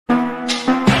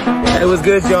It was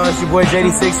good, y'all. It's your boy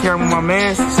JD6 here with my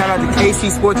man. Shout out to KC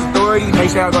Sports Authority.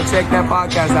 Make sure y'all go check that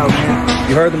podcast out, man.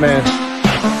 You heard the man.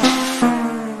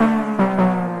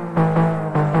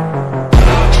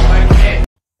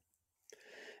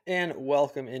 And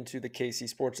welcome into the KC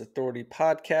Sports Authority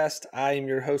podcast. I am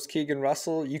your host, Keegan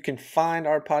Russell. You can find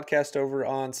our podcast over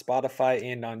on Spotify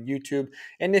and on YouTube.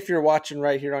 And if you're watching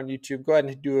right here on YouTube, go ahead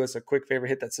and do us a quick favor,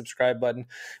 hit that subscribe button.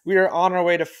 We are on our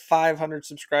way to 500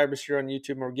 subscribers here on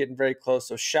YouTube, and we're getting very close.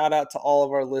 So shout out to all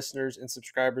of our listeners and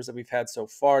subscribers that we've had so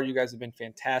far. You guys have been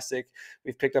fantastic.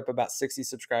 We've picked up about 60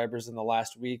 subscribers in the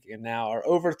last week and now are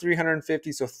over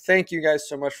 350. So thank you guys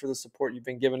so much for the support you've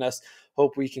been giving us.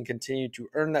 Hope we can continue to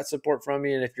earn that support from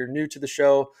you. And if you're new to the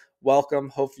show, welcome.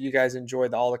 Hopefully you guys enjoy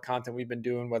all the content we've been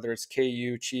doing, whether it's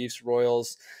KU, Chiefs,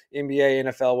 Royals, NBA,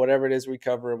 NFL, whatever it is we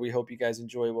cover. We hope you guys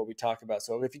enjoy what we talk about.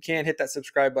 So if you can, hit that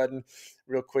subscribe button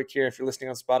real quick here. If you're listening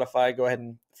on Spotify, go ahead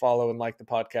and follow and like the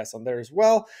podcast on there as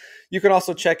well. You can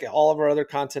also check all of our other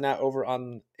content out over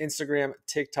on Instagram,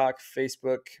 TikTok,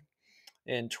 Facebook,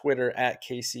 and Twitter at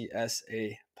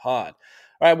KCSA Pod.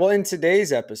 All right, well, in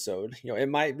today's episode, it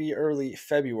might be early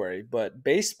February, but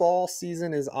baseball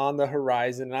season is on the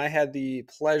horizon. And I had the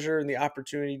pleasure and the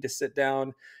opportunity to sit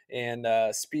down and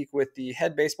speak with the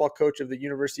head baseball coach of the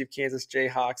University of Kansas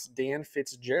Jayhawks, Dan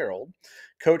Fitzgerald.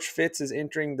 Coach Fitz is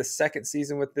entering the second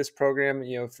season with this program.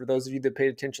 For those of you that paid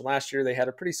attention last year, they had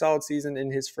a pretty solid season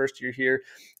in his first year here,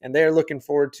 and they're looking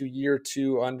forward to year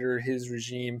two under his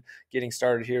regime, getting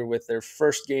started here with their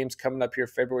first games coming up here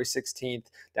February 16th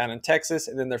down in Texas,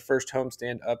 and then their first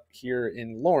homestand up here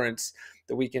in Lawrence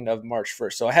the weekend of March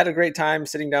 1st. So I had a great time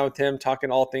sitting down with him,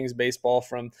 talking all things baseball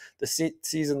from the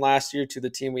season last year to the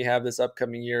team we have this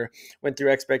upcoming year. Went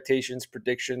through expectations,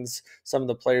 predictions, some of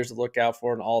the players to look out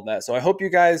for, and all that. So I hope you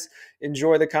guys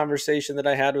enjoy the conversation that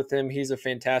I had with him. He's a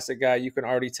fantastic guy. You can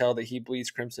already tell that he bleeds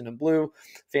crimson and blue.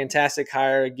 Fantastic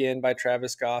hire again by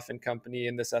Travis Goff and company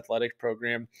in this athletic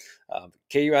program.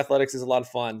 KU athletics is a lot of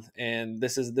fun, and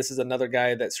this is another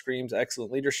guy that screams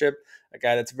excellent leadership, a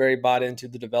guy that's very bought into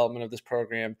the development of this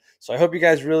program. So I hope you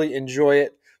guys really enjoy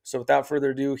it. So without further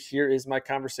ado, here is my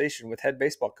conversation with head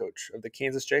baseball coach of the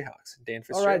Kansas Jayhawks, Dan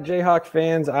Fitzgerald. All right, Jayhawk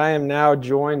fans, I am now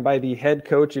joined by the head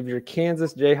coach of your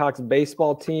Kansas Jayhawks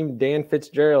baseball team, Dan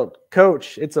Fitzgerald.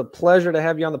 Coach, it's a pleasure to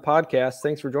have you on the podcast.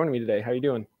 Thanks for joining me today. How are you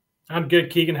doing? I'm good,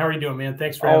 Keegan. How are you doing, man?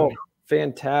 Thanks for having me.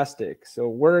 Fantastic. So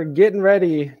we're getting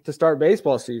ready to start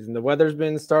baseball season. The weather's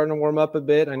been starting to warm up a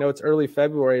bit. I know it's early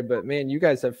February, but man, you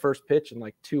guys have first pitch in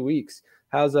like 2 weeks.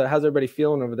 How's everybody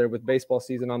feeling over there with baseball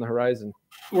season on the horizon?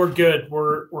 We're good.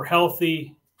 We're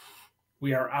healthy.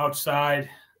 We are outside.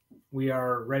 We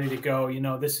are ready to go.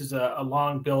 This is a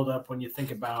long buildup when you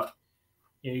think about,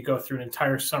 you go through an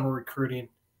entire summer recruiting,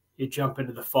 you jump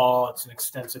into the fall, it's an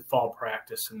extensive fall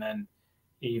practice, and then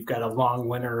you've got a long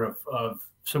winter of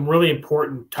some really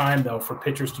important time, though, for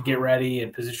pitchers to get ready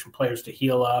and position players to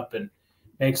heal up and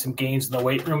make some gains in the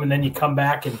weight room. And then you come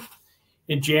back in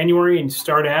January and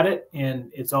start at it,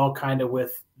 and it's all kind of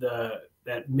with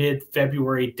that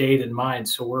mid-February date in mind.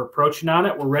 So we're approaching on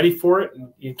it. We're ready for it,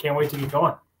 and you can't wait to get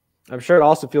going. I'm sure it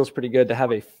also feels pretty good to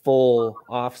have a full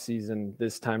off season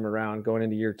this time around, going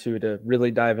into year two, to really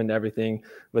dive into everything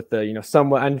with the,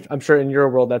 somewhat. I'm sure in your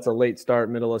world that's a late start,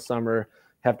 middle of summer.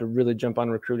 Have to really jump on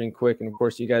recruiting quick. And of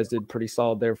course, you guys did pretty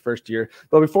solid there first year.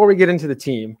 But before we get into the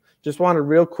team, just want to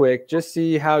real quick, just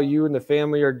see how you and the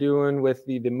family are doing with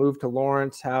the move to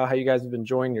Lawrence, how you guys have been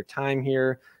enjoying your time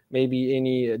here, maybe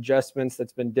any adjustments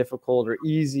that's been difficult or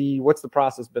easy. What's the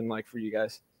process been like for you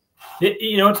guys?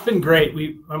 It's been great.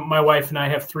 My wife and I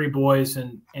have 3 boys,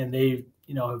 and they,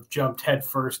 have jumped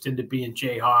headfirst into being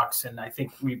Jayhawks. And I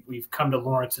think we've come to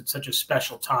Lawrence at such a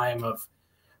special time of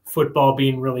football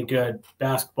being really good,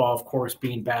 basketball, of course,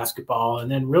 being basketball,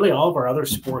 and then really all of our other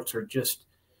sports are just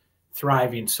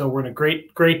thriving. So we're in a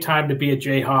great time to be a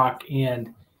Jayhawk,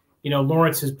 and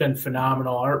Lawrence has been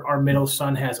phenomenal. Our middle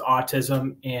son has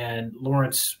autism, and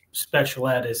Lawrence special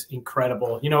ed is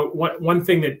incredible. One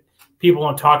thing that people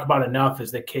don't talk about enough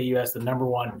is that KU has the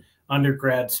 #1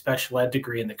 undergrad special ed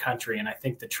degree in the country, and I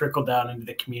think the trickle down into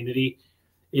the community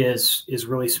is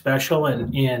really special.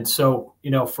 And so,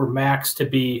 for Max to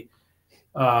be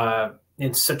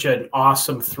in such an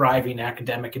awesome, thriving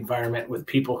academic environment with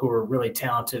people who are really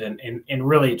talented and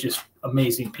really just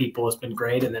amazing people has been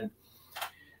great. And then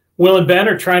Will and Ben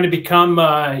are trying to become,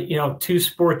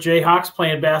 2-sport Jayhawks,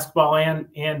 playing basketball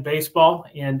and baseball.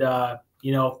 And,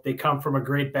 they come from a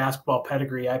great basketball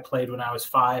pedigree. I played when I was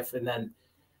 5 and then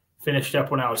finished up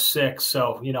when I was 6.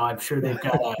 So, I'm sure they've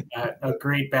got a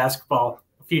great basketball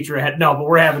future ahead. No, but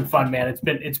we're having fun, man.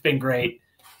 It's been great.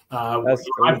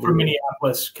 I'm from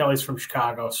Minneapolis. Kelly's from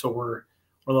Chicago, so we're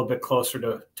a little bit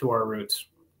closer to our roots.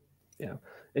 Yeah.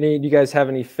 Do you guys have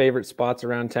any favorite spots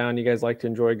around town you guys like to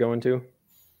enjoy going to?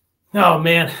 Oh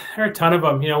man, there are a ton of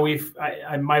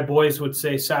them. My boys would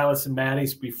say Silas and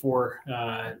Maddie's before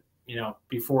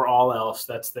before all else.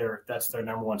 That's their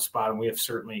number one spot, and we have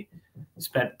certainly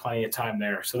spent plenty of time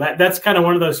there. So that's kind of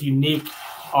one of those unique,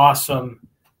 awesome.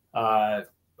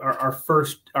 Our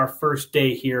first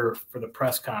day here for the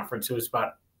press conference, it was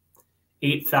about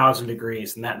 8,000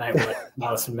 degrees, and that night we went to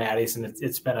Silas and Maddie's, and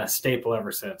it's been a staple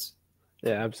ever since.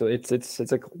 Yeah, absolutely.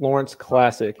 It's a Lawrence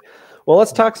classic. Well,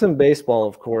 let's talk some baseball,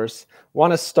 of course.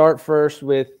 Want to start first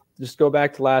with just go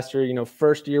back to last year,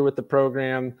 first year with the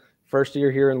program, first year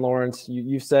here in Lawrence.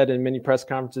 You've said in many press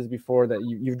conferences before that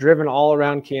you've driven all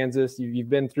around Kansas. You've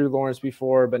been through Lawrence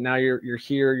before, but now you're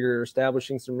here. You're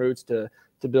establishing some roots to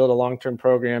build a long-term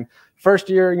program.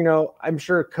 First year, I'm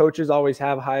sure coaches always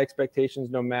have high expectations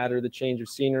no matter the change of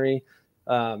scenery.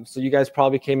 So you guys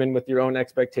probably came in with your own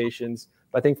expectations.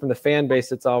 But I think from the fan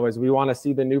base, it's always we want to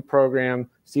see the new program,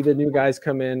 see the new guys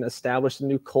come in, establish a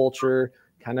new culture,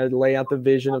 kind of lay out the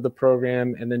vision of the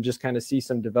program, and then just kind of see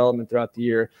some development throughout the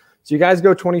year. So you guys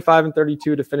go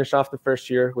 25-32 to finish off the first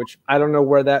year, which I don't know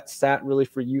where that sat really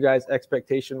for you guys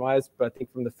expectation-wise, but I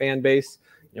think from the fan base,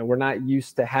 we're not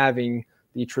used to having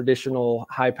the traditional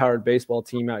high-powered baseball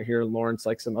team out here in Lawrence,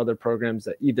 like some other programs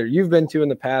that either you've been to in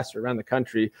the past or around the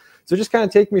country. So just kind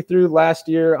of take me through last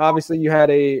year. Obviously, you had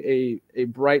a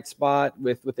bright spot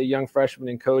with a young freshman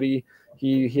in Cody.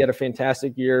 He had a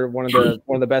fantastic year, one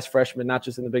of the best freshmen, not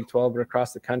just in the Big 12, but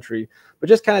across the country. But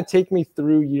just kind of take me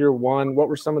through year one. What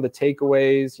were some of the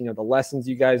takeaways, the lessons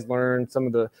you guys learned, some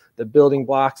of the building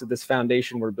blocks of this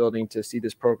foundation we're building to see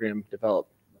this program develop?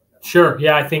 Sure.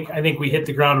 Yeah, I think we hit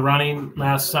the ground running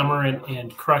last summer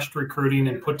and crushed recruiting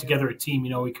and put together a team.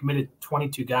 We committed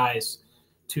 22 guys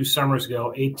 2 summers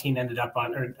ago. 19 ended up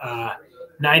on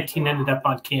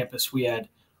campus. We had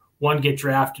 1 get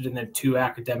drafted and then 2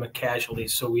 academic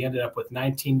casualties. So we ended up with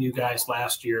 19 new guys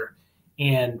last year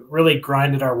and really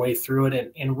grinded our way through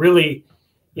it. And really,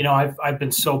 I've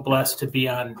been so blessed to be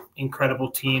on incredible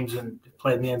teams and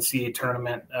played in the NCAA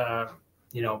tournament,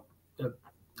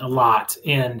 a lot.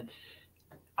 And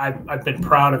I've been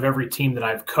proud of every team that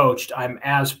I've coached. I'm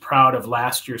as proud of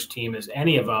last year's team as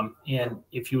any of them. And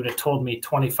if you would have told me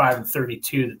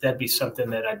 25-32 that'd be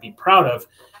something that I'd be proud of,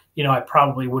 I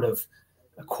probably would have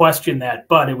questioned that.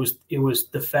 But it was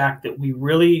the fact that we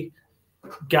really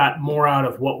got more out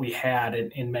of what we had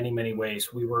in many, many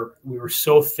ways. We were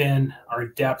so thin. Our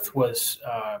depth was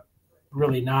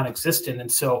really non-existent.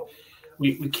 And so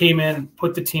we came in,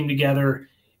 put the team together,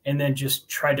 and then just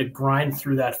tried to grind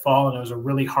through that fall. And it was a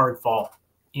really hard fall.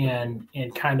 And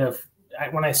kind of,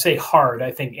 when I say hard,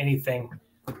 I think anything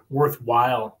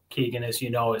worthwhile, Keegan, as you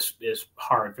know, is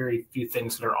hard. Very few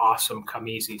things that are awesome come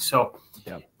easy. So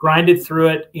grinded through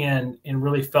it and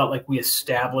really felt like we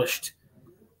established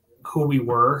who we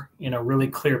were in a really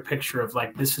clear picture of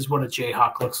like, this is what a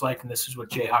Jayhawk looks like. And this is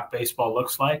what Jayhawk baseball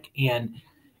looks like. And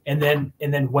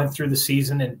then went through the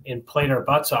season and played our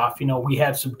butts off. We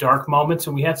had some dark moments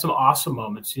and we had some awesome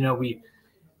moments. We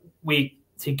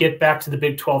to get back to the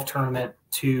Big 12 tournament,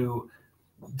 to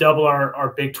double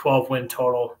our Big 12 win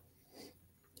total.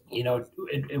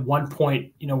 At one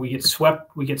point, we get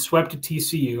swept at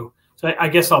TCU. So I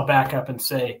guess I'll back up and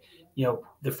say,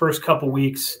 the first couple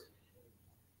weeks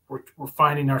we're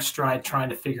finding our stride, trying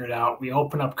to figure it out. We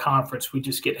open up conference, we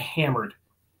just get hammered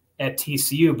at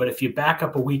TCU. But if you back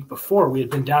up a week before, we had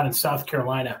been down in South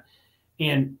Carolina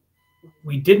and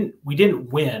we didn't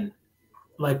win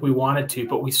like we wanted to,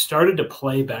 but we started to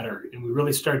play better and we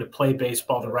really started to play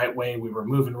baseball the right way. We were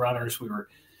moving runners. We were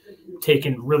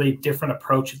taking really different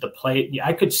approach at the plate.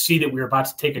 I could see that we were about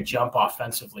to take a jump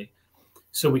offensively.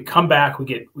 So we come back,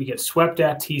 we get swept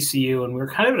at TCU, and we were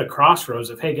kind of at a crossroads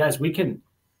of, hey guys, we can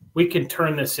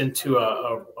turn this into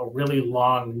a really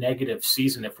long negative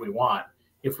season if we want,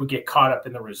 if we get caught up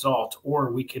in the result,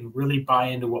 or we can really buy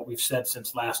into what we've said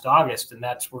since last August, and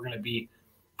that's we're going to be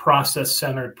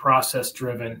process-centered,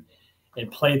 process-driven,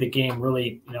 and play the game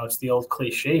really, it's the old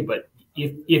cliche, but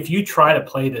if you try to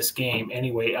play this game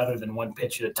anyway other than one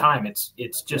pitch at a time, it's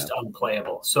just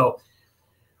unplayable. So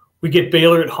we get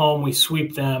Baylor at home, we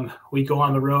sweep them, we go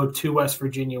on the road to West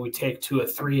Virginia, we take 2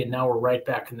 of 3, and now we're right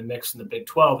back in the mix in the Big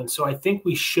 12. And so I think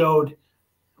we showed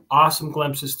awesome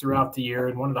glimpses throughout the year.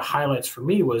 And one of the highlights for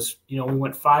me was, we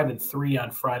went 5-3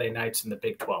 on Friday nights in the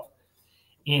Big 12.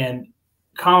 And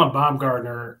Colin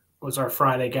Baumgartner was our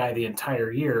Friday guy the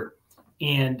entire year.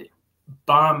 And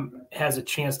Baum has a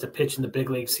chance to pitch in the big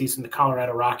league season, the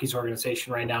Colorado Rockies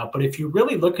organization right now. But if you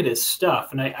really look at his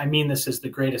stuff, and I mean this as the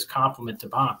greatest compliment to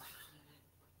Baum,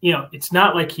 you know, it's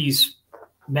not like he's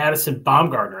Madison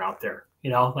Baumgartner out there, you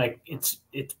know, like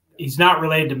he's not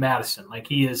related to Madison. Like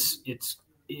he is,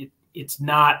 it's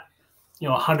not, you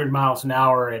know, 100 miles an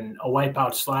hour and a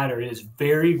wipeout slider. It is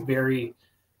very, very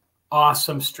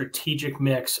awesome strategic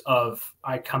mix of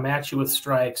I come at you with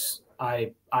strikes,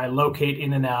 I locate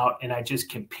in and out, and I just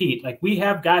compete. Like we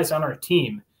have guys on our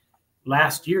team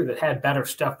last year that had better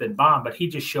stuff than Baum, but he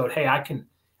just showed, hey, I can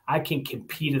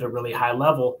compete at a really high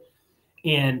level.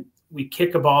 And we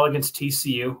kick a ball against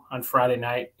TCU on Friday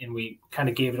night, and we kind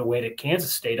of gave it away to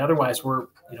Kansas State. Otherwise, we're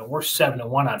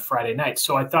 7-1 on Friday night.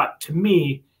 So I thought, to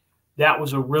me, that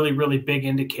was a really, really big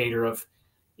indicator of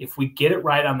if we get it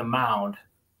right on the mound,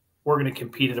 we're going to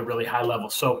compete at a really high level.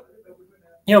 So,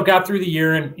 you know, got through the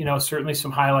year, and, you know, certainly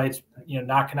some highlights, you know,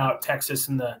 knocking out Texas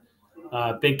in the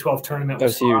Big 12 tournament. That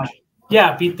was huge.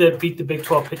 Yeah, beat the Big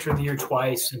 12 pitcher of the year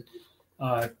twice, and,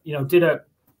 you know, did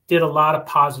a lot of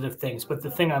positive things. But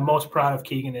the thing I'm most proud of,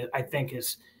 Keegan, I think,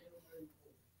 is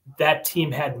that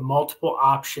team had multiple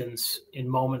options in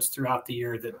moments throughout the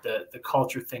year that the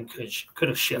culture thing could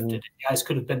have shifted. Mm-hmm. Guys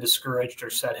could have been discouraged or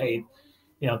said, hey,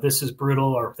 you know, this is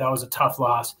brutal, or that was a tough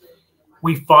loss.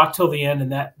 We fought till the end,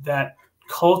 and that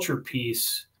culture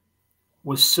piece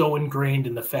was so ingrained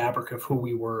in the fabric of who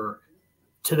we were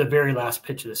to the very last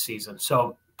pitch of the season.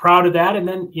 So proud of that. And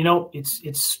then, you know,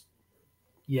 it's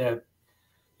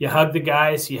you hug the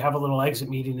guys, you have a little exit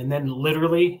meeting, and then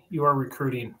literally you are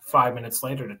recruiting 5 minutes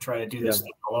later to try to do this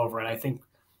thing all over. And I think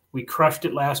we crushed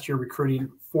it last year recruiting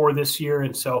for this year.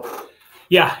 And so,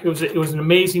 yeah, it was an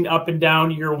amazing up and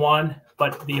down year one,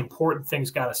 but the important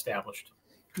things got established.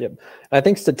 Yep. I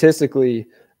think statistically,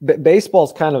 baseball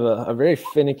is kind of a very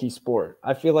finicky sport.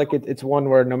 I feel like it's one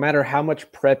where no matter how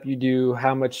much prep you do,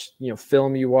 how much, you know,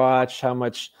 film you watch, how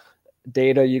much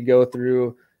data you go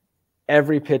through,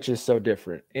 every pitch is so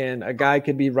different. And a guy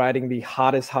could be riding the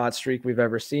hottest hot streak we've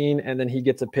ever seen, and then he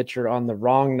gets a pitcher on the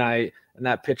wrong night, and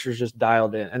that pitcher's just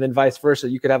dialed in. And then vice versa.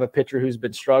 You could have a pitcher who's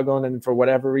been struggling, and for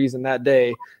whatever reason that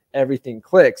day, everything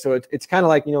clicks. So it's kind of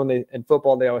like, you know, in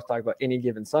football, they always talk about any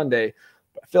given Sunday.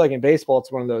 I feel like in baseball,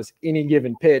 it's one of those any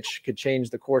given pitch could change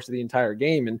the course of the entire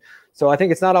game. And so I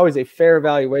think it's not always a fair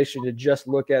evaluation to just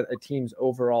look at a team's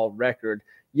overall record.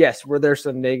 Yes, were there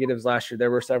some negatives last year?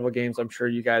 There were several games I'm sure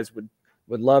you guys would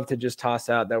love to just toss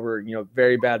out that were, you know,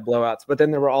 very bad blowouts. But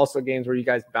then there were also games where you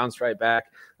guys bounced right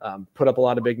back, put up a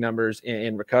lot of big numbers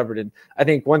and recovered. And I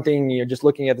think one thing, you know, just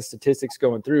looking at the statistics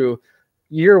going through,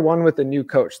 year one with a new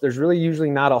coach, there's really usually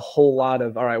not a whole lot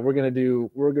of, all right,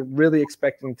 we're really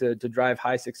expecting to drive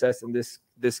high success in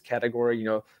this category, you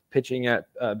know, pitching at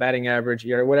batting average,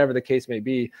 or whatever the case may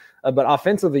be. But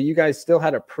offensively, you guys still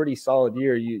had a pretty solid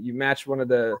year. You matched one of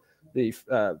the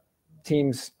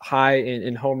teams high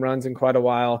in home runs in quite a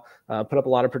while, put up a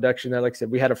lot of production there. Like I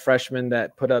said, we had a freshman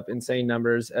that put up insane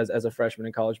numbers as a freshman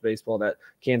in college baseball that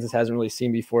Kansas hasn't really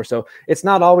seen before. So it's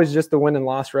not always just the win and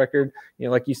loss record. You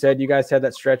know, like you said, you guys had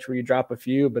that stretch where you drop a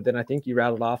few, but then I think you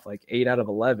rattled off like 8 out of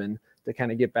 11 to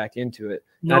kind of get back into it.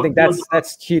 And I think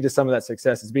that's key to some of that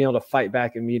success, is being able to fight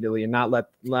back immediately and not let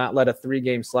a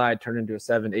 3-game slide turn into a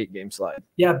 7-8 game slide.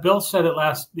 Yeah. Bill said it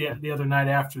the other night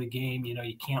after the game, you know,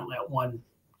 you can't let one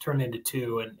turn into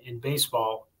 2. And in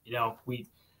baseball, you know,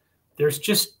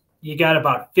 you got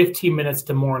about 15 minutes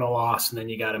to mourn a loss, and then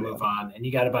you got to move on. And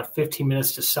you got about 15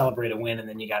 minutes to celebrate a win, and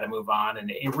then you got to move on.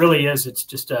 And it really is,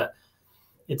 it's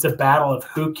a battle of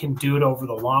who can do it over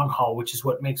the long haul, which is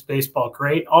what makes baseball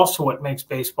great. Also what makes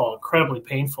baseball incredibly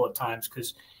painful at times,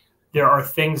 because there are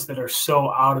things that are so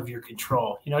out of your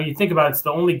control. You know, you think about it, it's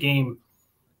the only game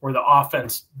where the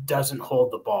offense doesn't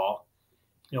hold the ball.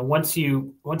 You know, once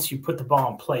you put the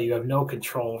ball in play, you have no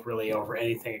control really over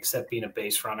anything except being a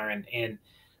base runner.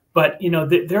 But, you know,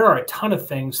 there are a ton of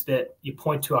things that you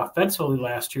point to offensively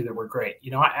last year that were great.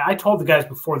 You know, I told the guys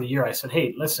before the year, I said,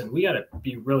 hey, listen, we got to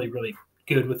be really, really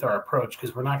good with our approach,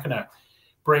 because we're not going to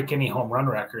break any home run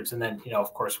records. And then, you know,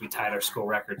 of course, we tied our school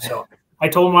record. So I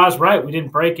told them I was right. We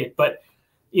didn't break it. But,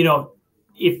 you know,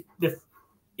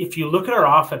 if you look at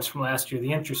our offense from last year,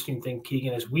 the interesting thing,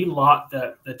 Keegan, is we lost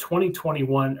the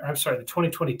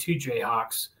 2022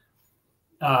 Jayhawks.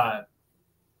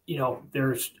 You know,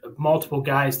 there's multiple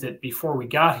guys that before we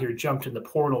got here jumped in the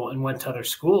portal and went to other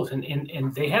schools,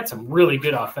 and they had some really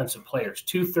good offensive players,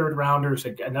 2 third-rounders,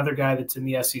 another guy that's in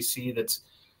the SEC that's,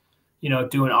 you know,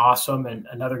 doing awesome, and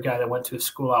another guy that went to a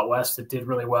school out west that did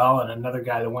really well, and another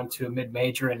guy that went to a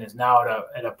mid-major and is now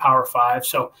at a Power 5.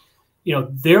 So, you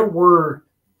know,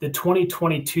 the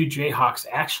 2022 Jayhawks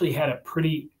actually had a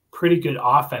pretty pretty good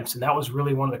offense. And that was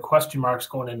really one of the question marks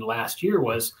going into last year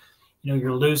was,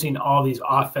 you're losing all these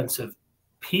offensive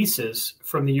pieces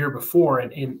from the year before.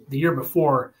 And the year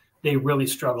before, they really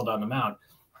struggled on the mound.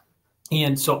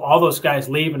 And so all those guys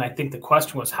leave. And I think the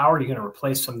question was, how are you going to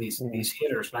replace some of these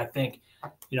hitters? And I think,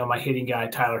 my hitting guy,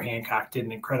 Tyler Hancock, did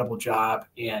an incredible job.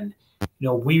 And,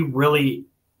 we really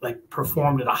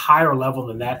performed at a higher level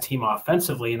than that team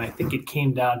offensively. And I think it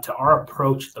came down to our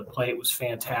approach to the plate was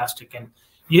fantastic. And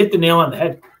you hit the nail on the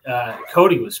head.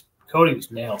 Cody was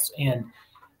nails. And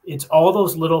it's all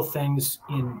those little things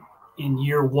in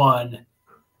year one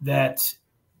that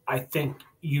I think,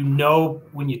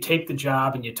 when you take the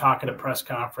job and you talk at a press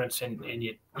conference and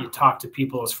you talk to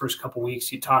people those first couple of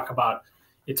weeks, you talk about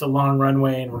it's a long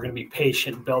runway and we're going to be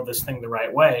patient and build this thing the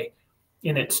right way.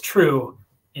 And it's true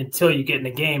until you get in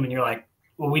the game and you're like,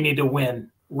 well, we need to win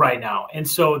right now. And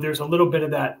so there's a little bit of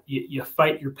that. You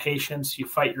fight your patience, you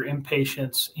fight your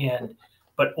impatience.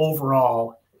 But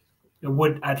overall,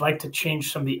 I'd like to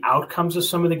change some of the outcomes of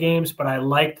some of the games, but I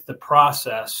liked the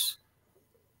process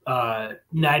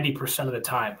 90% of the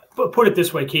time. But put it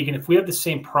this way, Keegan, if we have the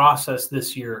same process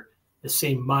this year, the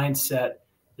same mindset,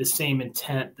 the same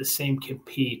intent, the same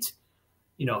compete,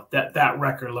 that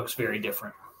record looks very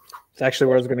different. It's actually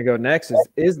where I was going to go next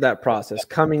is that process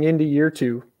coming into year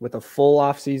two with a full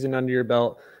off season under your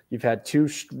belt. You've had two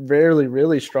really,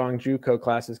 really strong JUCO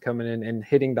classes coming in and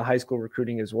hitting the high school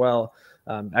recruiting as well.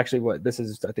 Actually, this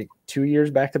is, I think, 2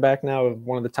 years back to back now of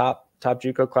one of the top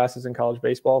JUCO classes in college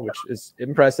baseball, which is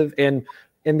impressive. And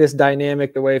in this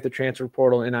dynamic, the way of the transfer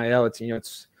portal, NIL,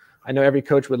 I know every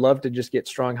coach would love to just get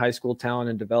strong high school talent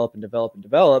and develop,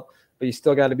 but you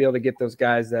still got to be able to get those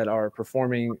guys that are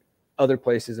performing other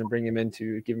places and bring them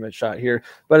give them a shot here.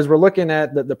 But as we're looking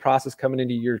at the process coming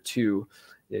into year two,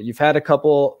 you've had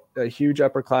a huge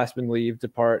upperclassmen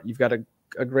depart. You've got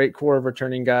a great core of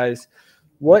returning guys.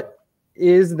 What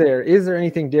is there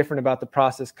anything different about the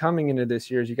process coming into this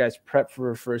year as you guys prep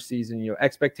for a first season?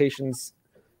 Expectations,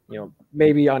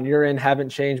 maybe on your end haven't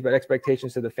changed, but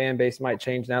expectations to the fan base might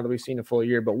change now that we've seen a full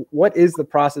year. But what is the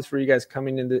process for you guys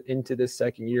coming into this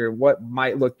second year? What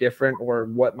might look different or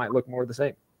what might look more the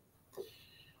same?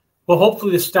 Well,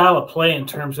 hopefully the style of play in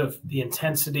terms of the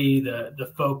intensity,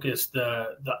 the focus,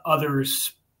 the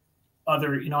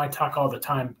I talk all the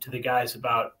time to the guys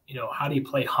about, how do you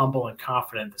play humble and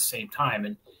confident at the same time?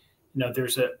 And,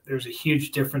 there's a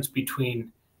huge difference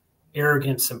between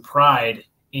arrogance and pride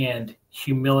and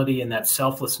humility and that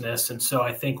selflessness. And so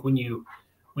I think when you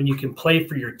can play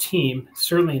for your team,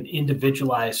 certainly an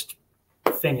individualized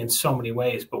thing in so many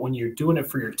ways, but when you're doing it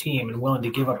for your team and willing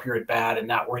to give up your at bat and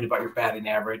not worried about your batting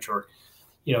average or,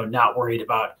 not worried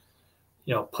about,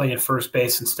 playing first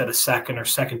base instead of second or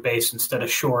second base instead of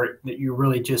short, that you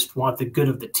really just want the good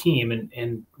of the team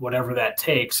and whatever that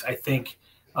takes. I think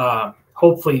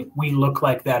hopefully we look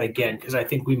like that again, because I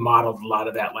think we modeled a lot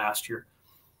of that last year.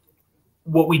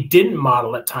 What we didn't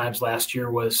model at times last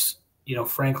year was,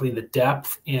 frankly, the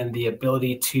depth and the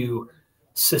ability to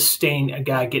sustain a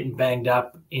guy getting banged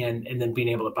up and then being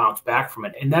able to bounce back from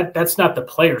it. And that's not the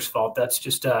player's fault. That's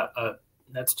just a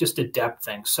depth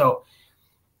thing. So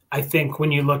I think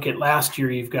when you look at last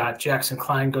year, you've got Jackson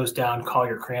Klein goes down,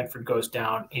 Collier Cranford goes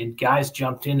down, and guys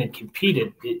jumped in and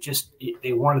competed.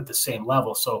 They weren't at the same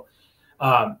level. So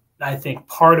I think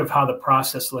part of how the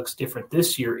process looks different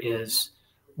this year is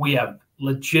we have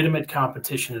legitimate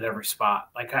competition at every spot.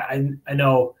 Like I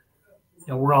know,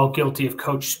 we're all guilty of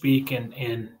coach speak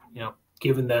and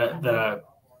given the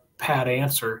pat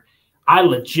answer. I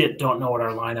legit don't know what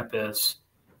our lineup is.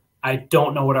 I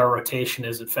don't know what our rotation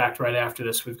is. In fact, right after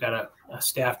this, we've got a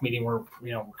staff meeting where, we're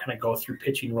kind of go through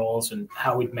pitching roles and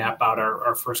how we'd map out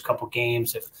our first couple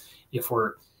games. If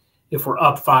we're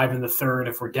up 5 in the third,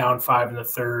 if we're down 5 in the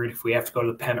third, if we have to go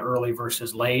to the pen early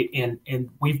versus late. And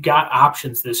we've got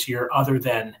options this year other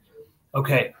than,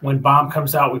 okay, when Baum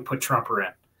comes out, we put Trumper in.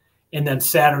 And then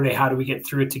Saturday, how do we get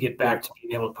through it to get back to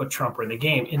being able to put Trumper in the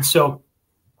game? And so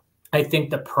I think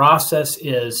the process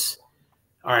is,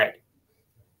 all right,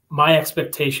 my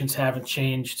expectations haven't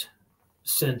changed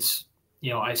since,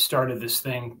 I started this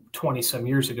thing 20-some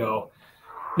years ago.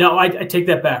 No, I take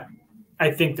that back. I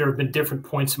think there have been different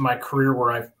points in my career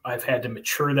where I've had to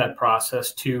mature that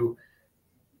process to,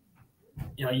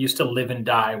 I used to live and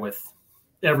die with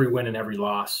every win and every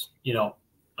loss.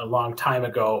 A long time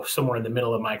ago, somewhere in the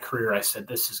middle of my career, I said,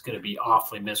 this is going to be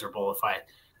awfully miserable if I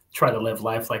try to live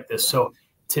life like this. So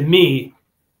to me,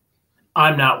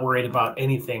 I'm not worried about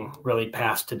anything really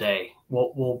past today.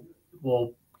 We'll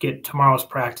get tomorrow's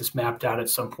practice mapped out at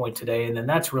some point today, and then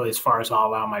that's really as far as I'll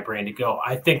allow my brain to go.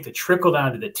 I think the trickle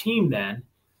down to the team then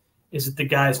is that the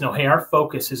guys know, hey, our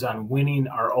focus is on winning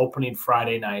our opening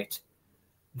Friday night,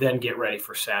 then get ready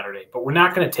for Saturday. But we're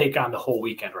not going to take on the whole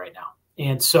weekend right now.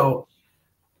 And so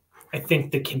I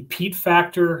think the compete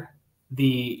factor,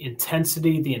 the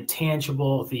intensity, the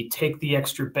intangible, the take the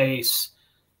extra base,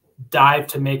 dive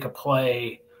to make a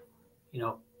play,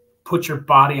 put your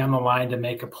body on the line to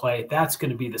make a play, that's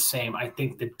going to be the same. I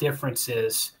think the difference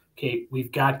is, okay,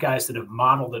 we've got guys that have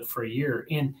modeled it for a year.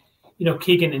 And,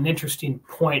 Keegan, an interesting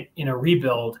point in a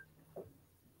rebuild,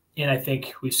 and I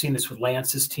think we've seen this with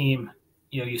Lance's team,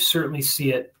 you certainly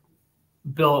see it.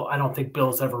 Bill, I don't think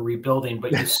Bill's ever rebuilding,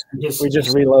 but we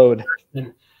just reload.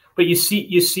 But you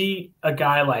see a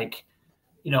guy like,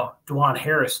 DeJuan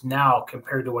Harris now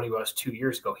compared to what he was 2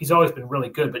 years ago. He's always been really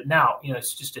good, but now,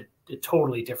 it's just a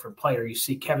totally different player. You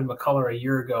see Kevin McCullough a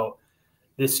year ago,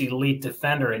 this elite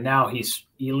defender, and now he's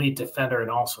elite defender and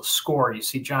also scorer. You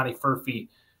see Johnny Furphy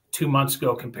 2 months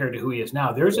ago compared to who he is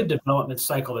now. There's a development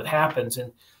cycle that happens.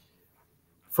 And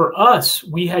for us,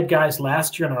 we had guys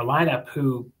last year in our lineup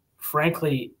who,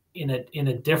 frankly, in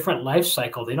a different life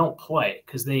cycle, they don't play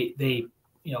because they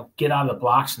get out of the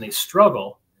blocks and they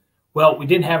struggle. Well, we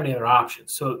didn't have any other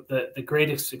options. So the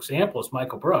greatest example is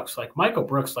Michael Brooks. Like Michael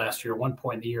Brooks last year, at one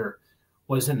point in the year,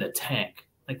 was in the tank.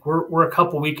 Like we're a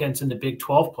couple weekends into Big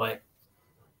 12 play.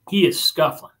 He is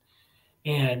scuffling.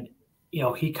 And,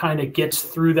 he kind of gets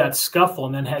through that scuffle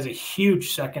and then has a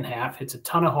huge second half, hits a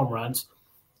ton of home runs,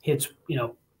 hits,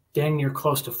 dang near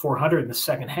close to 400 in the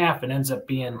second half, and ends up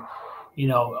being,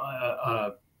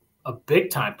 a big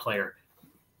time player.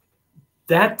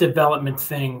 That development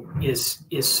thing is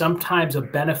sometimes a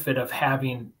benefit of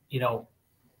having,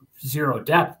 zero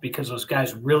depth, because those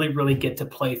guys really, really get to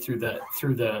play through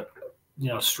the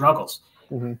struggles.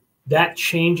 Mm-hmm. That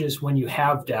changes when you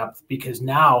have depth, because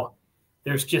now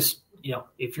there's just,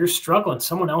 if you're struggling,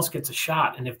 someone else gets a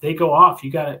shot. And if they go off, you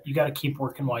gotta keep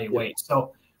working while you wait.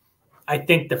 So I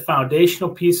think the foundational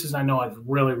pieces, I know I have a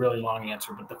really, really long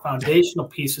answer, but the foundational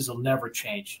pieces will never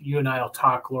change. You and I will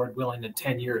talk, Lord willing, in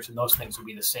 10 years, and those things will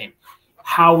be the same.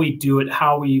 How we do it,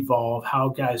 how we evolve, how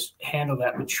guys handle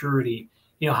that maturity.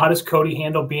 How does Cody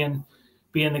handle being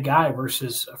the guy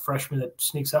versus a freshman that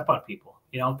sneaks up on people?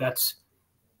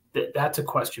 That's a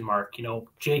question mark.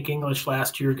 Jake English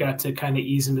last year got to kind of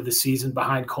ease into the season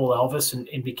behind Cole Elvis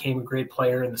and became a great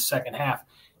player in the second half.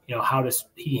 How does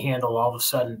he handle all of a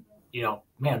sudden,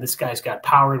 man, this guy's got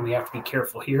power and we have to be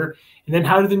careful here. And then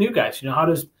how do the new guys, how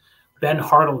does Ben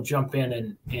Hartle jump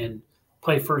in and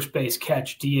play first base,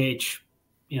 catch, DH,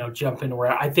 jump in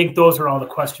where I think those are all the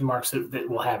question marks that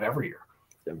we'll have every year.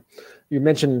 You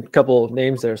mentioned a couple of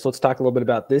names there, so let's talk a little bit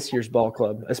about this year's ball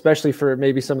club, especially for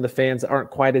maybe some of the fans that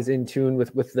aren't quite as in tune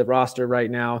with the roster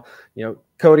right now.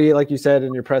 Cody, like you said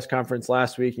in your press conference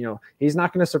last week, he's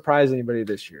not going to surprise anybody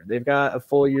this year. They've got a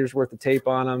full year's worth of tape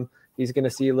on him. He's going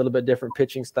to see a little bit different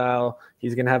pitching style.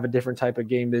 He's going to have a different type of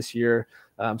game this year.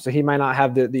 So he might not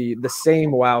have the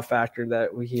same wow factor that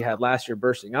he had last year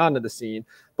bursting onto the scene.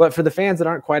 But for the fans that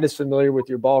aren't quite as familiar with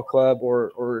your ball club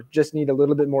or just need a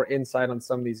little bit more insight on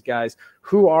some of these guys,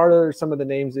 who are some of the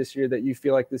names this year that you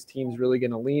feel like this team's really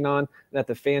going to lean on and that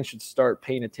the fans should start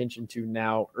paying attention to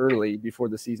now early before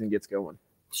the season gets going?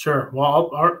 Sure.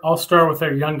 Well, I'll start with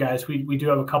our young guys. We do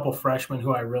have a couple freshmen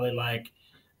who I really like.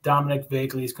 Dominic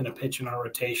Vagley is going to pitch in our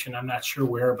rotation. I'm not sure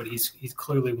where, but he's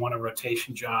clearly won a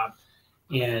rotation job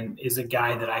and is a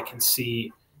guy that I can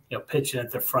see, pitching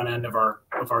at the front end of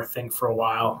our thing for a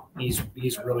while. He's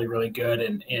really, really good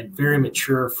and very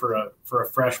mature for a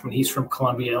freshman. He's from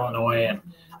Columbia, Illinois, and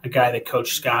a guy that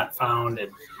Coach Scott found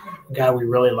and a guy we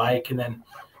really like. And then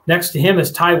next to him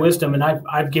is Ty Wisdom, and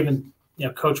I've given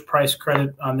Coach Price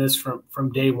credit on this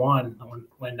from day one.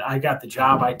 When I got the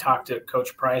job, I talked to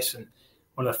Coach Price, and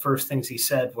one of the first things he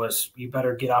said was, you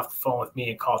better get off the phone with me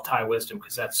and call Ty Wisdom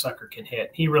because that sucker can hit.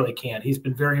 He really can. He's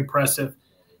been very impressive.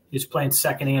 He's playing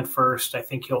second and first. I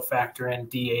think he'll factor in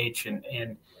DH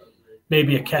and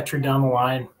maybe a catcher down the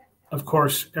line. Of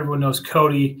course, everyone knows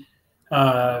Cody.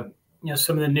 Some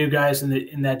of the new guys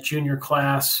in that junior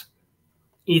class.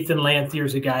 Ethan Lanthier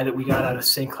is a guy that we got out of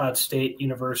St. Cloud State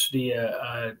University,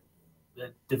 a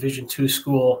Division II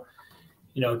school.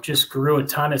 Just grew a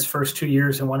ton his first 2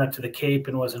 years and went up to the Cape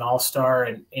and was an all-star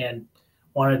and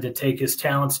wanted to take his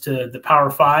talents to the Power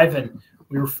Five. And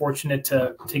we were fortunate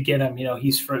to get him.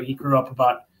 He grew up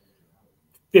about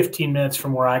 15 minutes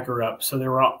from where I grew up. So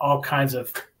there were all kinds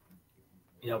of,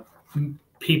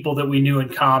 people that we knew in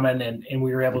common and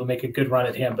we were able to make a good run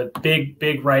at him, but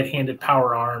big right-handed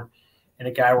power arm and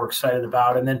a guy we're excited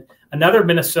about. And then another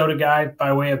Minnesota guy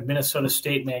by way of Minnesota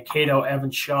State, Mankato,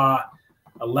 Evan Shaw,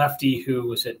 a lefty who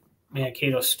was at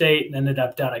Mankato State and ended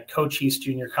up down at Cochise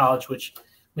Junior College, which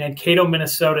Mankato,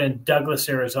 Minnesota, and Douglas,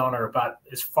 Arizona are about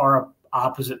as far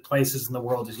opposite places in the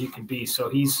world as you can be. So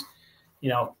he's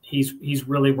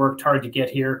really worked hard to get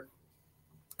here.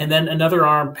 And then another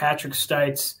arm, Patrick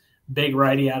Stites, big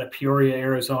righty out of Peoria,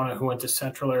 Arizona, who went to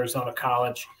Central Arizona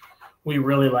College. We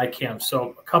really like him.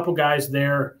 So a couple guys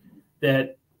there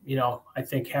that, I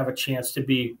think have a chance to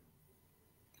be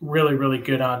really, really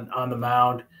good on the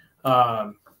mound.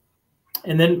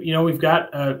 And then, we've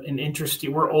got an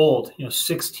interesting – we're old,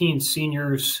 16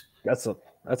 seniors. That's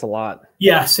a lot.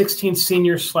 Yeah, 16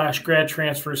 seniors / grad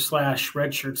transfers /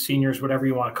 redshirt seniors, whatever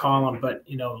you want to call them. But,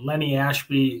 Lenny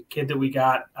Ashby, kid that we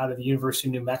got out of the University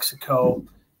of New Mexico,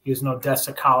 he was an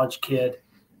Odessa College kid,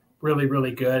 really,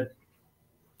 really good.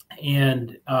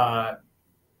 And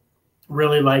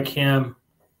really like him.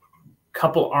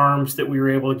 Couple arms that we were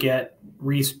able to get.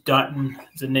 Reese Dutton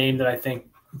is a name that I think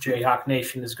Jayhawk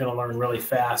Nation is going to learn really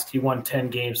fast. He won 10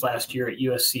 games last year at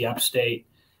USC Upstate,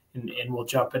 and will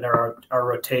jump into our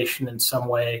rotation in some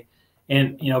way.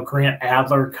 And, Grant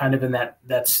Adler, kind of in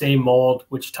that same mold.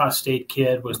 Wichita State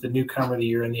kid, was the newcomer of the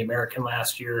year in the American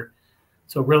last year.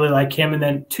 So really like him. And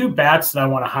then two bats that I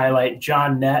want to highlight,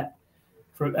 John Nett,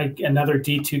 for another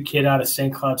D2 kid out of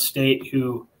St. Cloud State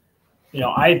who,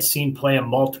 I had seen play him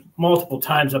multiple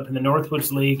times up in the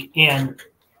Northwoods League. And,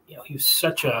 he was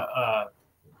such a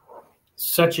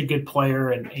good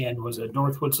player and was a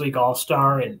Northwoods League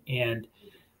All-Star and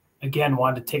again,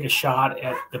 wanted to take a shot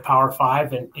at the Power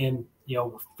Five and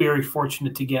very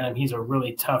fortunate to get him. He's a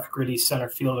really tough, gritty center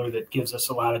fielder that gives us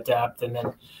a lot of depth. And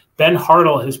then Ben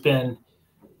Hartle has been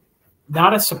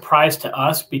not a surprise to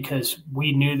us because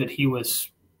we knew that he was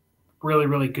really,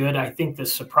 really good. I think the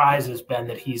surprise has been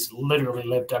that he's literally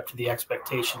lived up to the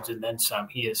expectations and then some.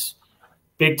 He is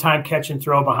big time catch and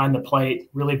throw behind the plate,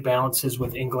 really balances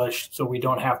with English so we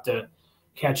don't have to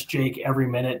catch Jake every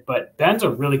minute. But Ben's a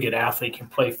really good athlete, can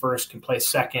play first, can play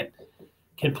second,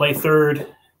 can play third,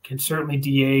 can certainly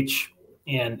DH,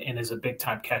 and is a big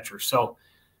time catcher. So,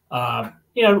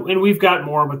 and we've got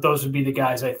more, but those would be the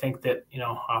guys I think that,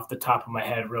 off the top of my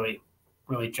head really,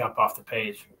 really jump off the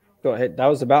page. Go ahead. That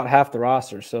was about half the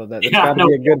roster. So that's got to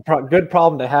be a good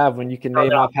problem to have when you can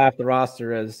name off half the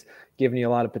roster as giving you a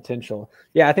lot of potential.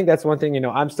 Yeah, I think that's one thing,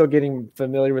 I'm still getting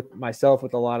familiar with myself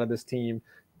with a lot of this team,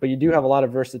 but you do have a lot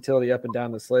of versatility up and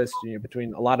down this list,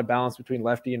 between a lot of balance between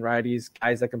lefty and righties,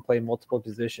 guys that can play multiple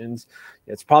positions.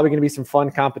 It's probably going to be some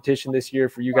fun competition this year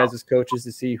for you guys as coaches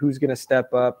to see who's going to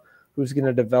step up, who's going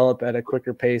to develop at a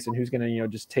quicker pace, and who's going to,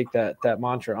 just take that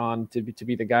mantra on to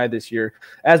be the guy this year.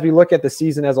 As we look at the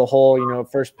season as a whole,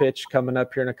 first pitch coming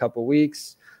up here in a couple of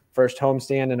weeks, first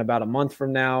homestand in about a month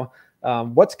from now.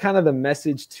 What's kind of the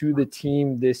message to the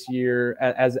team this year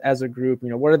as a group?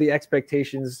 What are the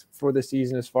expectations for the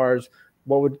season as far as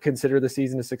what would consider the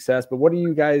season a success? But what are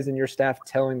you guys and your staff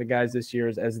telling the guys this year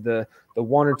as the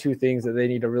one or two things that they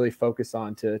need to really focus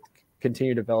on to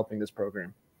continue developing this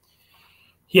program?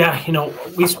 Yeah,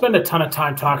 we spend a ton of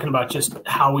time talking about just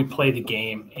how we play the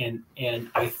game,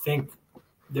 and I think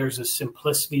there's a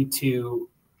simplicity to,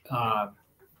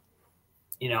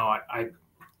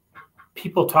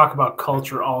 people talk about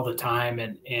culture all the time,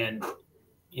 and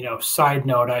side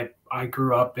note, I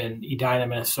grew up in Edina,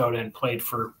 Minnesota, and played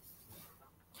for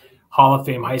Hall of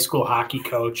Fame high school hockey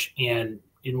coach, and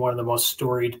in one of the most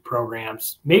storied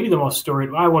programs, maybe the most storied,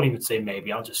 I won't even say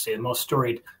maybe, I'll just say the most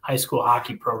storied high school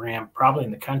hockey program probably in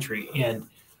the country. And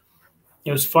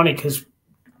it was funny because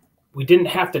we didn't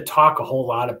have to talk a whole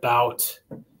lot about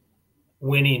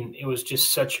winning. It was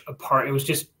just such a part. It was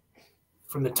just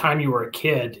from the time you were a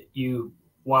kid, you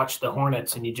watched the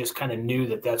Hornets and you just kind of knew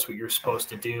that that's what you're supposed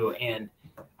to do. And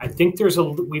I think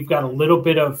we've got a little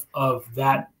bit of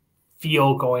that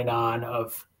feel going on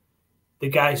of, the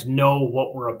guys know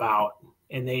what we're about,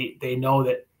 and they know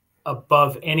that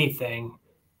above anything,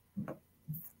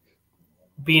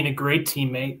 being a great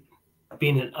teammate,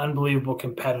 being an unbelievable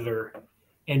competitor,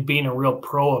 and being a real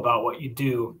pro about what you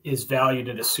do is valued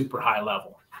at a super high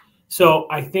level. So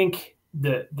I think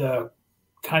the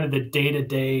kind of the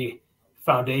day-to-day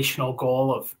foundational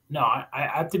goal of, no, I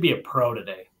have to be a pro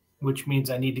today, which means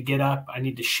I need to get up, I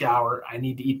need to shower, I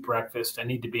need to eat breakfast, I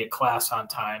need to be at class on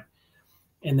time.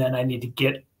 And then I need to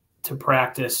get to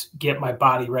practice, get my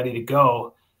body ready to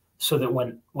go so that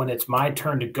when it's my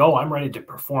turn to go, I'm ready to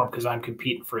perform because I'm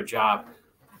competing for a job.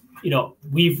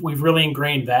 We've really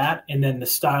ingrained that. And then the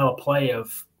style of play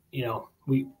of,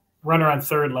 we run around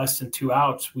third, less than 2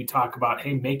 outs. We talk about,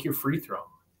 hey, make your free throw.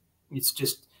 It's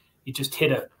just, you just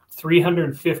hit a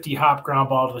 350 hop ground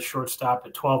ball to the shortstop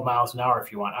at 12 miles an hour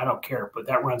if you want. I don't care, but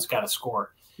that run's got to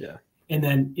score. Yeah. And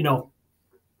then,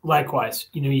 likewise,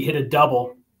 you hit a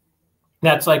double.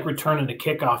 That's like returning a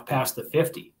kickoff past the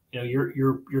 50.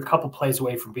 You're a couple plays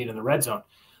away from being in the red zone.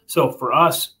 So for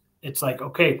us, it's like,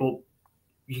 okay, well,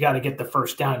 you got to get the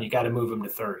first down. You got to move them to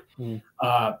third.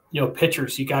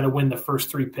 Pitchers, you got to win the first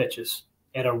 3 pitches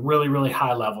at a really, really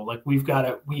high level. Like we have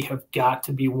got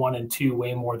to be 1-2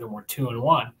 way more than we're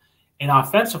 2-1. And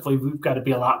offensively, we've got to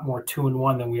be a lot more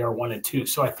 2-1 than we are 1-2.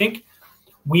 So I think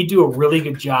we do a really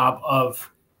good job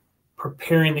of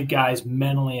preparing the guys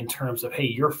mentally in terms of, hey,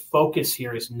 your focus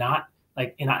here is not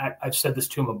like, and I've said this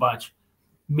to them a bunch,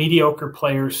 mediocre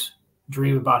players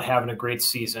dream about having a great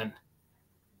season.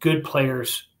 Good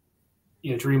players,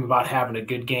 dream about having a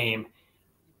good game.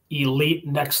 Elite,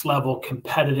 next level,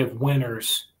 competitive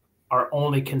winners are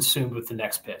only consumed with the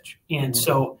next pitch. And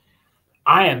so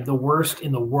I am the worst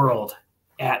in the world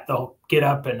at the get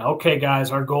up and, okay,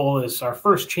 guys, our goal is our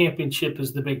first championship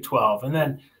is the Big 12. And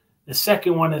then the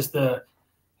second one is the,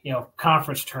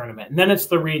 conference tournament. And then it's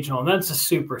the regional, and then it's the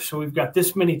super. So we've got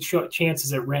this many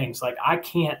chances at rings. Like I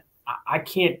can't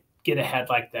get ahead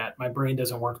like that. My brain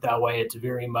doesn't work that way. It's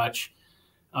very much,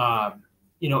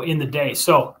 in the day.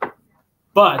 So,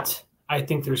 but I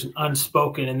think there's an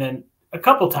unspoken, and then a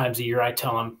couple times a year I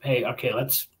tell them, hey, okay,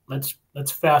 let's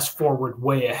fast forward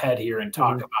way ahead here and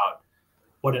talk about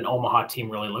what an Omaha team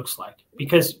really looks like.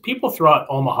 Because people throw out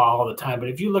Omaha all the time, but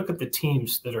if you look at the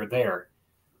teams that are there,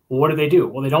 well, what do?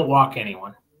 Well, they don't walk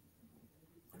anyone.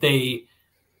 They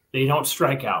don't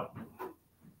strike out.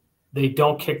 They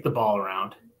don't kick the ball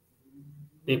around.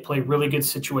 They play really good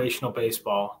situational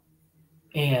baseball.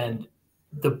 And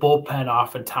the bullpen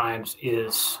oftentimes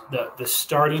is the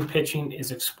starting pitching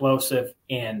is explosive,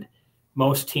 and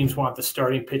most teams want the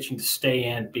starting pitching to stay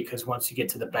in because once you get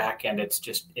to the back end,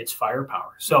 it's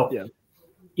firepower. So,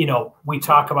 we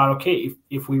talk about, okay,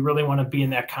 if we really want to be in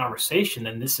that conversation,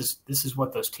 then this is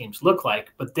what those teams look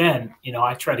like. But then,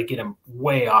 I try to get them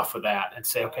way off of that and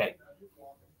say, okay,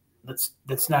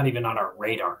 that's not even on our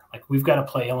radar. Like we've got to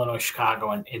play Illinois,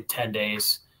 Chicago in 10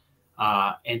 days.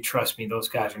 And trust me, those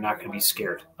guys are not going to be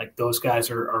scared. Like those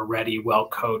guys are ready, well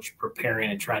coached,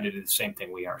 preparing, and trying to do the same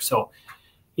thing we are. So,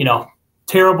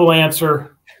 terrible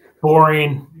answer,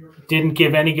 boring, didn't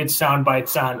give any good sound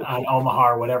bites on Omaha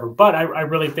or whatever. But I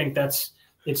really think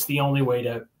it's the only way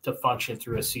to function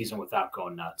through a season without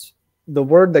going nuts. The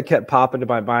word that kept popping to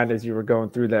my mind as you were going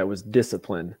through that was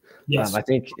discipline. Yes. I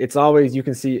think it's always, you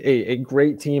can see a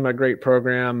great team, a great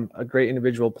program, a great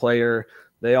individual player.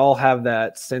 They all have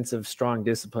that sense of strong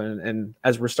discipline. And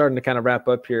as we're starting to kind of wrap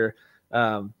up here,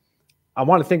 I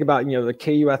want to think about, the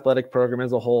KU athletic program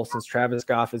as a whole. Since Travis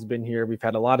Goff has been here, we've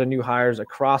had a lot of new hires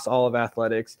across all of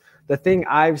athletics. The thing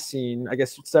I've seen, I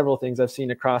guess several things I've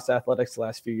seen across athletics the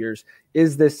last few years,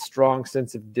 is this strong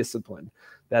sense of discipline,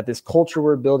 that this culture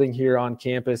we're building here on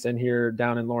campus and here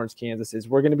down in Lawrence, Kansas, is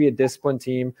we're going to be a disciplined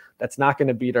team that's not going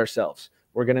to beat ourselves.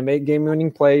 We're going to make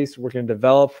game-winning plays. We're going to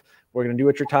develop. We're going to do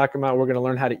what you're talking about. We're going to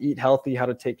learn how to eat healthy, how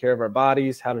to take care of our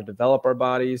bodies, how to develop our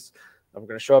bodies. We're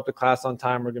going to show up to class on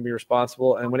time. We're going to be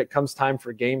responsible. And when it comes time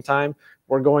for game time,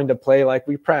 we're going to play like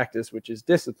we practice, which is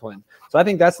discipline. So I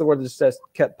think that's the word that just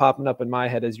kept popping up in my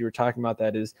head as you were talking about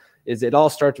that is it all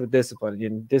starts with discipline,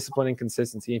 and discipline and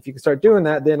consistency. If you can start doing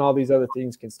that, then all these other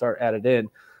things can start added in.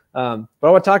 But I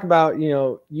want to talk about,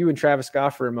 you and Travis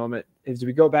Goff for a moment. As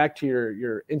we go back to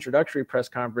your introductory press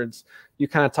conference, you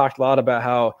kind of talked a lot about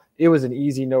how it was an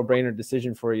easy, no-brainer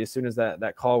decision for you as soon as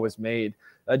that call was made.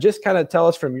 Just kind of tell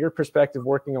us from your perspective,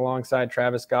 working alongside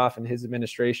Travis Goff and his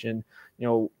administration,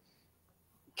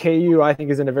 KU, I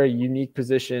think, is in a very unique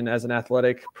position as an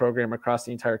athletic program across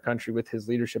the entire country with his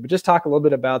leadership. But just talk a little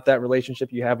bit about that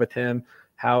relationship you have with him,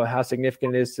 how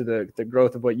significant it is to the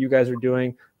growth of what you guys are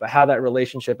doing, but how that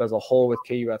relationship as a whole with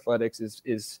KU athletics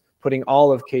is putting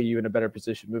all of KU in a better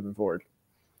position moving forward.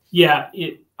 Yeah,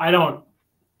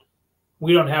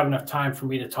 we don't have enough time for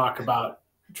me to talk about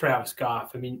Travis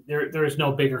Goff. I mean, there is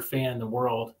no bigger fan in the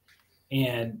world.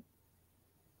 And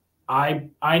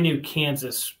I knew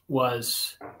Kansas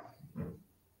was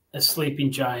a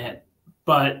sleeping giant,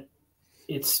 but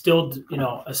it's still,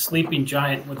 a sleeping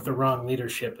giant with the wrong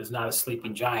leadership is not a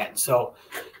sleeping giant. So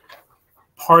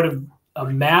part of a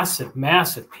massive,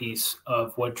 massive piece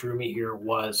of what drew me here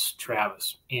was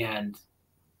Travis. And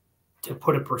to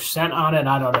put a percent on it,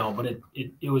 I don't know, but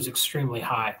it was extremely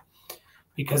high.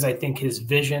 Because I think his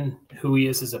vision, who he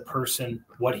is as a person,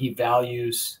 what he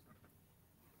values,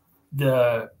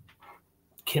 the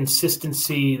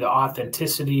consistency, the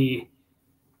authenticity,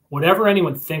 whatever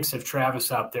anyone thinks of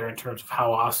Travis out there in terms of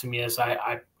how awesome he is,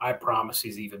 I promise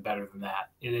he's even better than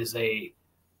that.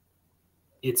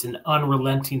 It's an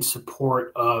unrelenting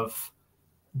support of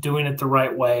doing it the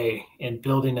right way and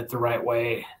building it the right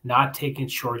way, not taking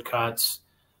shortcuts,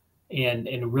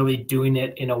 and really doing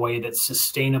it in a way that's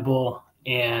sustainable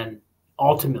and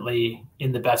ultimately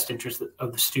in the best interest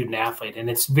of the student athlete. And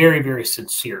it's very, very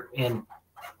sincere. And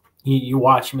you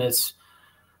watch him as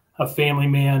a family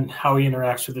man, how he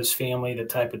interacts with his family, the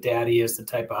type of dad he is, the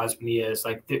type of husband he is.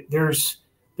 Like there's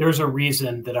a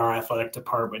reason that our athletic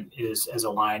department is as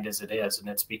aligned as it is. And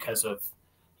it's because of,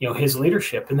 his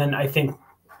leadership. And then I think,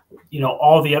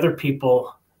 all the other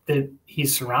people that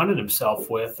he's surrounded himself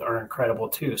with are incredible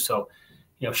too. So,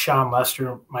 Sean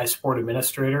Lester, my sport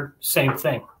administrator, same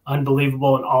thing,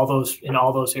 unbelievable in all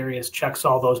those areas, checks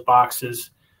all those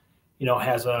boxes,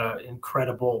 has a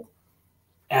incredible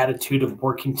attitude of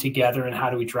working together and how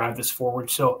do we drive this forward.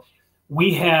 So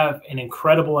we have an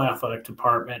incredible athletic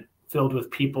department filled with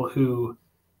people who,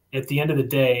 at the end of the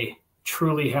day,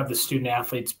 truly have the student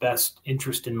athlete's best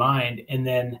interest in mind, and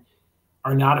then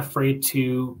are not afraid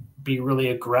to be really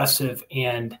aggressive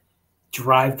and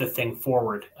drive the thing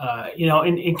forward.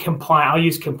 In compliance, I'll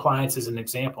use compliance as an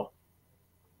example.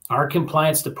 Our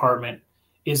compliance department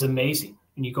is amazing.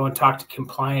 When you go and talk to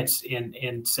compliance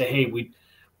and say, hey,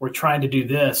 we're trying to do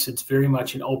this, it's very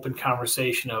much an open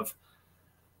conversation of,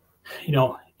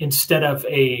 instead of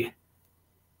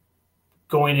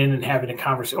going in and having a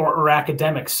conversation, or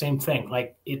academics, same thing.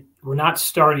 Like we're not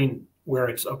starting where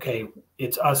it's okay,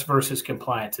 it's us versus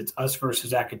compliance, it's us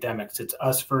versus academics, it's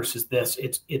us versus this.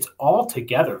 It's all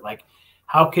together. Like,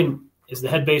 as the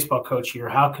head baseball coach here,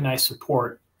 how can I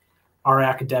support our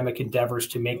academic endeavors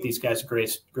to make these guys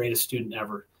the greatest student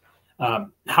ever?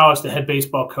 How, as the head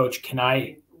baseball coach, can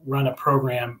I run a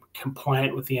program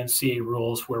compliant with the NCAA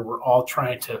rules where we're all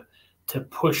trying to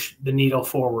push the needle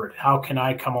forward? How can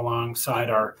I come alongside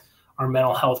our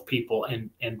mental health people and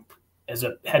as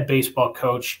a head baseball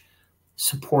coach,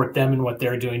 support them in what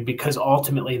they're doing, because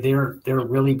ultimately they're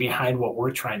really behind what we're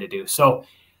trying to do. So,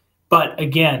 but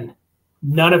again,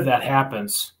 none of that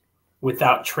happens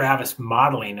without Travis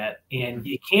modeling it. And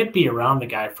you can't be around the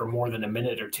guy for more than a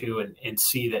minute or two and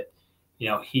see that,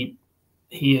 he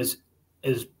is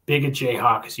as big a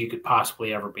Jayhawk as you could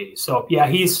possibly ever be. So yeah,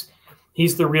 he's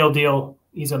the real deal.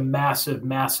 He's a massive,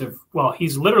 well,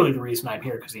 he's literally the reason I'm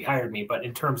here because he hired me. But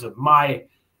in terms of my,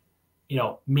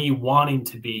 me wanting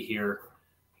to be here,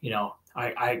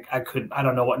 I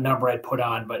don't know what number I'd put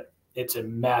on, but it's a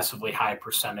massively high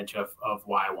percentage of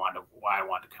why I want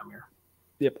to come here.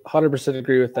 Yep, 100%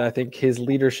 agree with that. I think his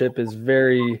leadership is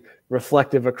very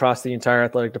reflective across the entire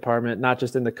athletic department, not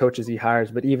just in the coaches he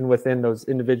hires, but even within those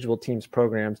individual teams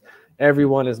programs.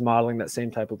 Everyone is modeling that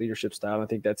same type of leadership style. And I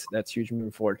think that's huge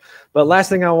moving forward. But last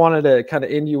thing I wanted to kind of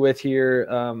end you with here,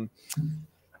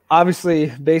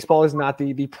 obviously baseball is not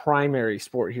the primary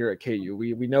sport here at KU.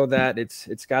 We know that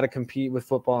it's got to compete with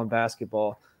football and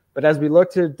basketball. But as we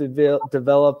look to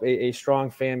develop a strong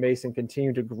fan base and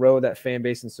continue to grow that fan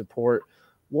base and support,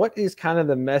 what is kind of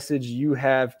the message you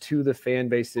have to the fan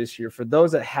base this year for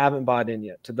those that haven't bought in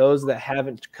yet, to those that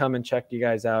haven't come and checked you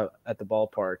guys out at the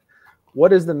ballpark?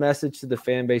 What is the message to the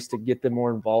fan base to get them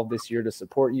more involved this year to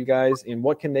support you guys? And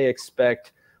what can they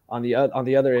expect on the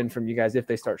other end from you guys if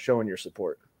they start showing your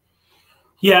support?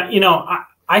 Yeah,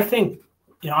 I think,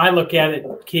 I look at it,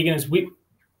 Keegan, as we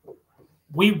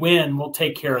win, we'll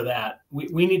take care of that.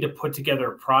 We need to put together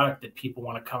a product that people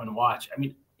want to come and watch. I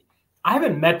mean, I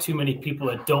haven't met too many people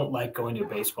that don't like going to a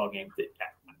baseball game.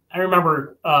 I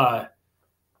remember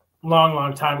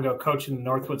long time ago coaching the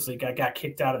Northwoods League. I got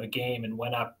kicked out of a game and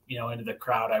went up, into the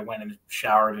crowd. I went and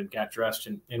showered and got dressed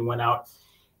and went out.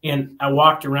 And I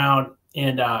walked around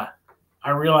and I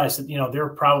realized that, there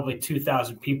were probably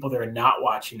 2,000 people there not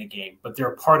watching the game, but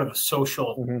they're part of a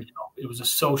social, it was a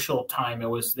social time.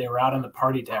 They were out on the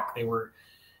party deck. They were,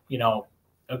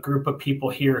 a group of people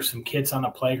here, some kids on the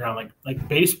playground. Like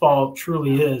baseball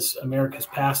truly is America's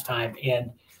pastime. And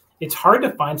it's hard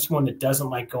to find someone that doesn't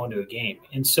like going to a game.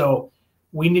 And so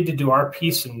we need to do our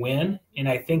piece and win. And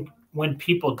I think when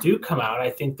people do come out, I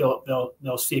think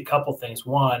they'll see a couple things.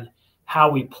 One,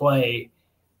 how we play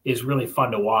is really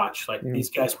fun to watch. Like these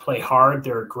guys play hard,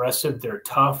 they're aggressive, they're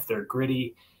tough, they're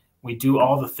gritty. We do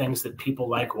all the things that people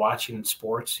like watching in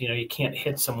sports. You can't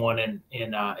hit someone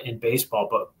in baseball,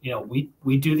 but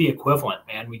we do the equivalent,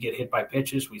 man. We get hit by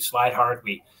pitches, we slide hard,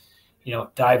 we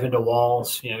dive into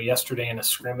walls. Yesterday in a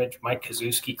scrimmage, Mike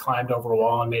Kazuski climbed over a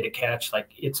wall and made a catch.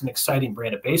 Like, it's an exciting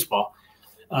brand of baseball.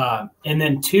 And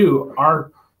then two,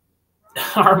 our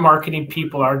marketing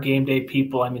people, our game day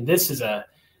people. I mean, this is a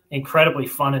incredibly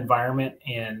fun environment,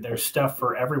 and there's stuff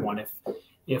for everyone.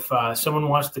 if someone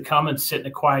wants to come and sit in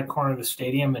a quiet corner of the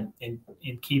stadium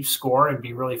and keep score and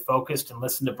be really focused and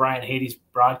listen to Brian Hady's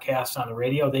broadcast on the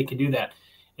radio, they can do that.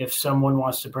 If someone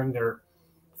wants to bring their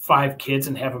 5 kids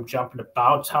and have them jump in a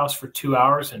bounce house for 2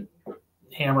 hours and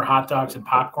hammer hot dogs and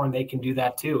popcorn, they can do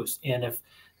that too. And if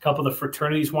a couple of the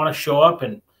fraternities want to show up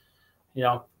and,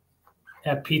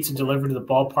 have pizza delivered to the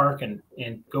ballpark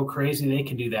and go crazy, they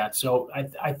can do that. So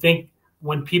I think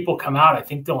when people come out, I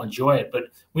think they'll enjoy it. But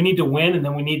we need to win, and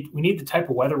then we need the type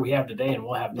of weather we have today, and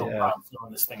we'll have no problem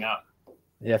throwing this thing out.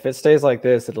 Yeah, if it stays like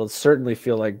this, it'll certainly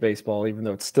feel like baseball, even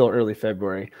though it's still early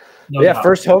February. No Yeah, doubt.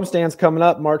 first homestand's coming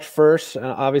up March 1st.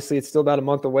 Obviously, it's still about a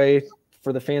month away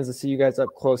for the fans to see you guys up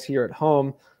close here at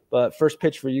home. But first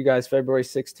pitch for you guys, February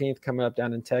 16th, coming up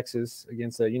down in Texas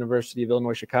against the University of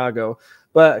Illinois Chicago.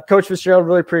 But Coach Fitzgerald,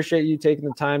 really appreciate you taking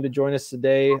the time to join us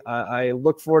today. I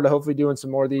look forward to hopefully doing some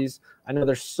more of these. I know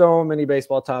there's so many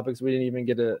baseball topics we didn't even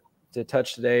get to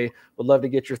touch today. Would love to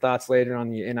get your thoughts later on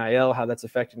the NIL, how that's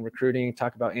affecting recruiting,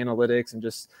 talk about analytics and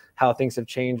just how things have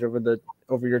changed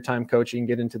over your time coaching,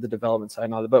 get into the development side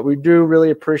and all that. But we do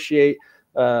really appreciate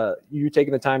you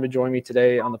taking the time to join me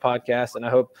today on the podcast. And I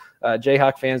hope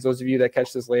Jayhawk fans, those of you that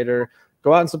catch this later,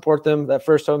 go out and support them. That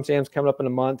first homestand's coming up in a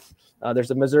month.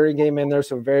 There's a Missouri game in there,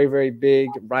 so very, very big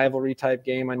rivalry type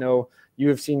game. I know you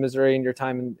have seen Missouri in your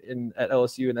time at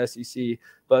LSU and SEC,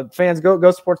 but fans,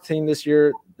 go support the team this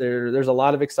year. There's a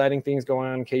lot of exciting things going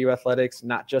on in KU athletics,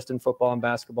 not just in football and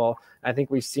basketball. I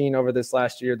think we've seen over this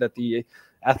last year that the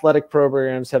athletic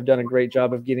programs have done a great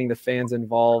job of getting the fans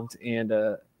involved, and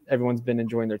everyone's been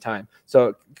enjoying their time.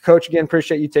 So, Coach, again,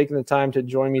 appreciate you taking the time to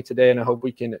join me today, and I hope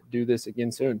we can do this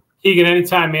again soon. Keegan,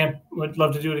 anytime, man. Would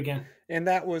love to do it again. And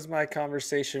that was my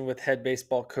conversation with head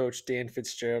baseball coach Dan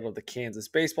Fitzgerald of the Kansas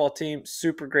baseball team.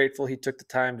 Super grateful he took the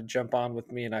time to jump on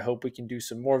with me, and I hope we can do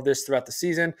some more of this throughout the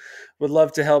season. Would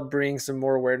love to help bring some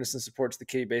more awareness and support to the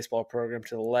KU baseball program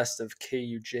to the rest of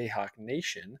KU Jayhawk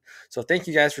Nation. So thank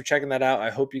you guys for checking that out. I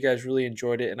hope you guys really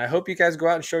enjoyed it, and I hope you guys go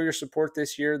out and show your support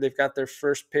this year. They've got their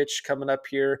first pitch coming up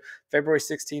here February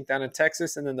 16th down in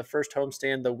Texas, and then the first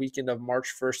homestand the weekend of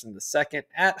March 1st and the 2nd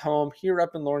at home here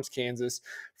up in Lawrence, Kansas.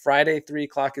 Friday, 3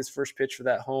 o'clock is first pitch for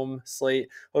that home slate.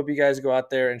 Hope you guys go out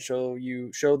there and show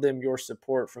them your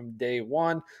support from day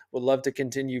one. Would love to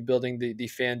continue building the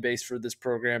fan base for this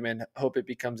program and hope it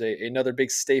becomes another big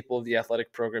staple of the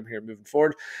athletic program here moving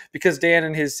forward, because Dan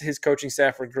and his coaching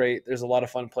staff are great. There's a lot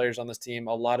of fun players on this team,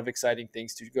 a lot of exciting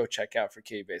things to go check out for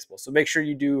KU baseball. So make sure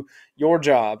you do your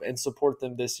job and support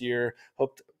them this year.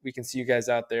 Hope we can see you guys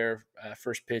out there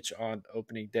first pitch on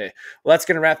opening day. Well, that's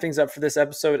going to wrap things up for this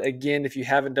episode. Again, if you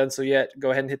haven't done so yet,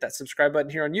 go ahead and hit that subscribe button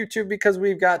here on YouTube, because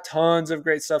we've got tons of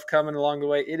great stuff coming along the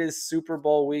way. It is Super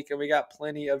Bowl week, and we got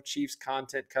plenty of Chiefs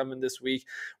content coming this week.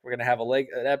 We're going to have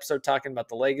an episode talking about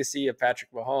the legacy of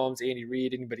Patrick Mahomes, Andy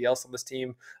Reid, anybody else on this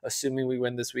team, assuming we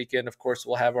win this weekend. Of course,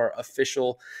 we'll have our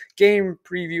official game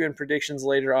preview and predictions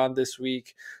later on this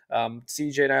week.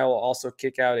 CJ and I will also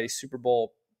kick out a Super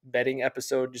Bowl betting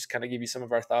episode, just kind of give you some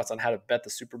of our thoughts on how to bet the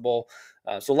Super Bowl.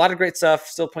 So a lot of great stuff,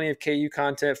 still plenty of KU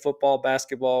content, football,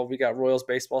 basketball. We got Royals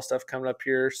baseball stuff coming up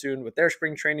here soon with their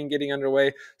spring training getting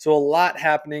underway. So a lot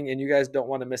happening, and you guys don't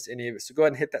want to miss any of it. So go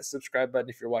ahead and hit that subscribe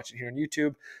button if you're watching here on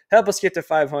YouTube. Help us get to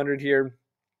 500 here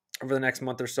over the next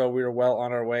month or so. We are well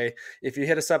on our way. If you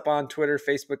hit us up on Twitter,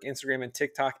 Facebook, Instagram, and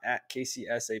TikTok at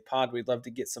KCSA Pod, we'd love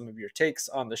to get some of your takes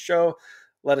on the show.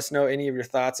 Let us know any of your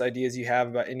thoughts, ideas you have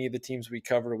about any of the teams we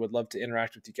cover. Would love to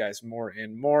interact with you guys more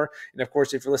and more. And of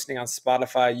course, if you're listening on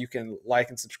Spotify, you can like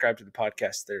and subscribe to the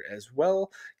podcast there as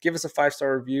well. Give us a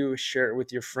 5-star review, share it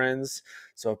with your friends.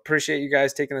 So appreciate you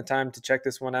guys taking the time to check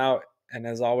this one out. And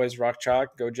as always, rock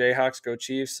chalk, go Jayhawks, go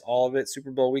Chiefs, all of it. Super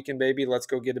Bowl weekend, baby. Let's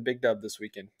go get a big dub this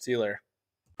weekend. See you later.